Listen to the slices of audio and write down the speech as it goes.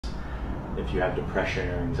if you have depression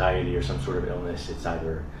or anxiety or some sort of illness, it's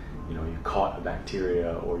either, you know, you caught a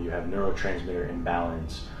bacteria or you have neurotransmitter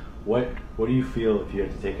imbalance. What do you feel if you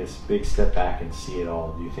had to take a big step back and see it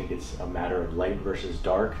all? Do you think it's a matter of light versus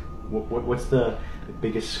dark? What's the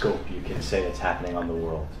biggest scope you can say that's happening on the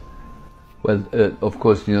world? Well, of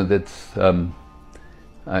course, you know, that's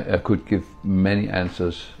I could give many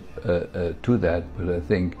answers to that, but I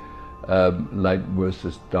think light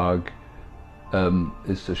versus dark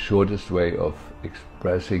is the shortest way of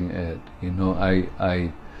expressing it. You know,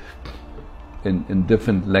 I in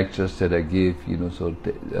different lectures that I give, you know, so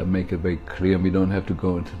I make it very clear. We don't have to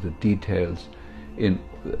go into the details. In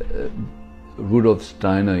Rudolf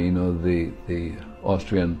Steiner, you know, the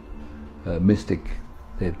Austrian mystic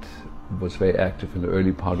that was very active in the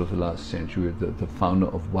early part of the last century, the founder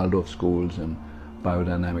of Waldorf schools and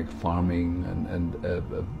biodynamic farming and a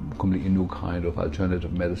completely new kind of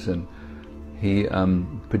alternative medicine. He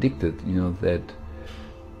predicted, you know,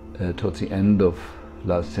 that towards the end of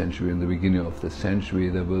last century and the beginning of this century,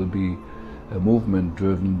 there will be a movement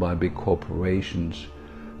driven by big corporations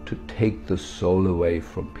to take the soul away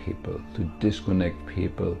from people, to disconnect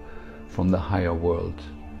people from the higher world.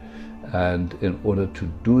 And in order to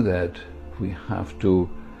do that, we have to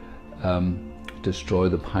destroy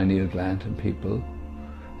the pineal gland in people.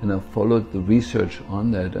 And I followed the research on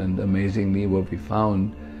that, and amazingly what we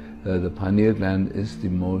found, the pineal gland is the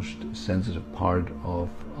most sensitive part of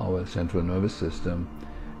our central nervous system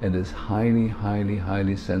and is highly, highly,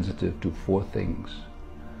 highly sensitive to 4 things: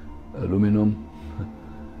 aluminum,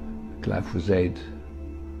 glyphosate,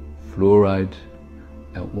 fluoride,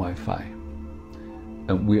 and Wi-Fi.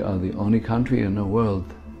 And we are the only country in the world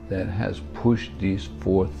that has pushed these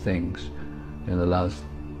 4 things in the last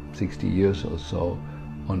 60 years or so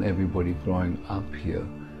on everybody growing up here.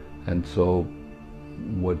 And so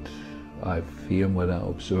what I feel, what I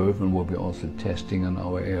observe, and what we're also testing on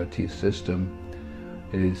our ART system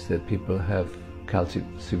is that people have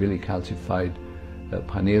severely calcified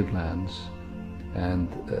pineal glands. And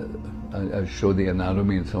I show the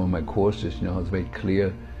anatomy in some of my courses. You know, it's very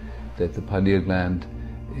clear that the pineal gland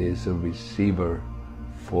is a receiver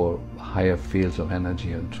for higher fields of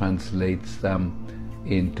energy and translates them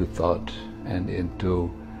into thought and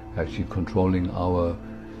into actually controlling our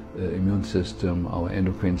immune system, our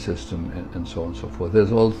endocrine system, and so on and so forth.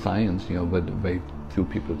 There's all science, you know, but very few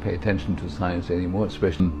people pay attention to science anymore,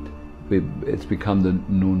 especially it's become the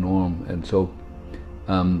new norm. And so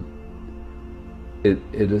it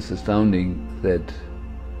is astounding that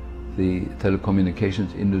the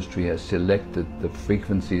telecommunications industry has selected the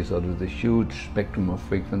frequencies out of the huge spectrum of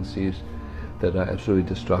frequencies that are absolutely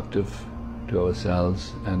destructive to our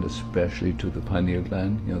cells and especially to the pineal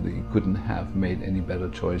gland. You know, they couldn't have made any better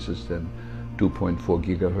choices than 2.4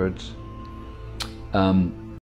 gigahertz.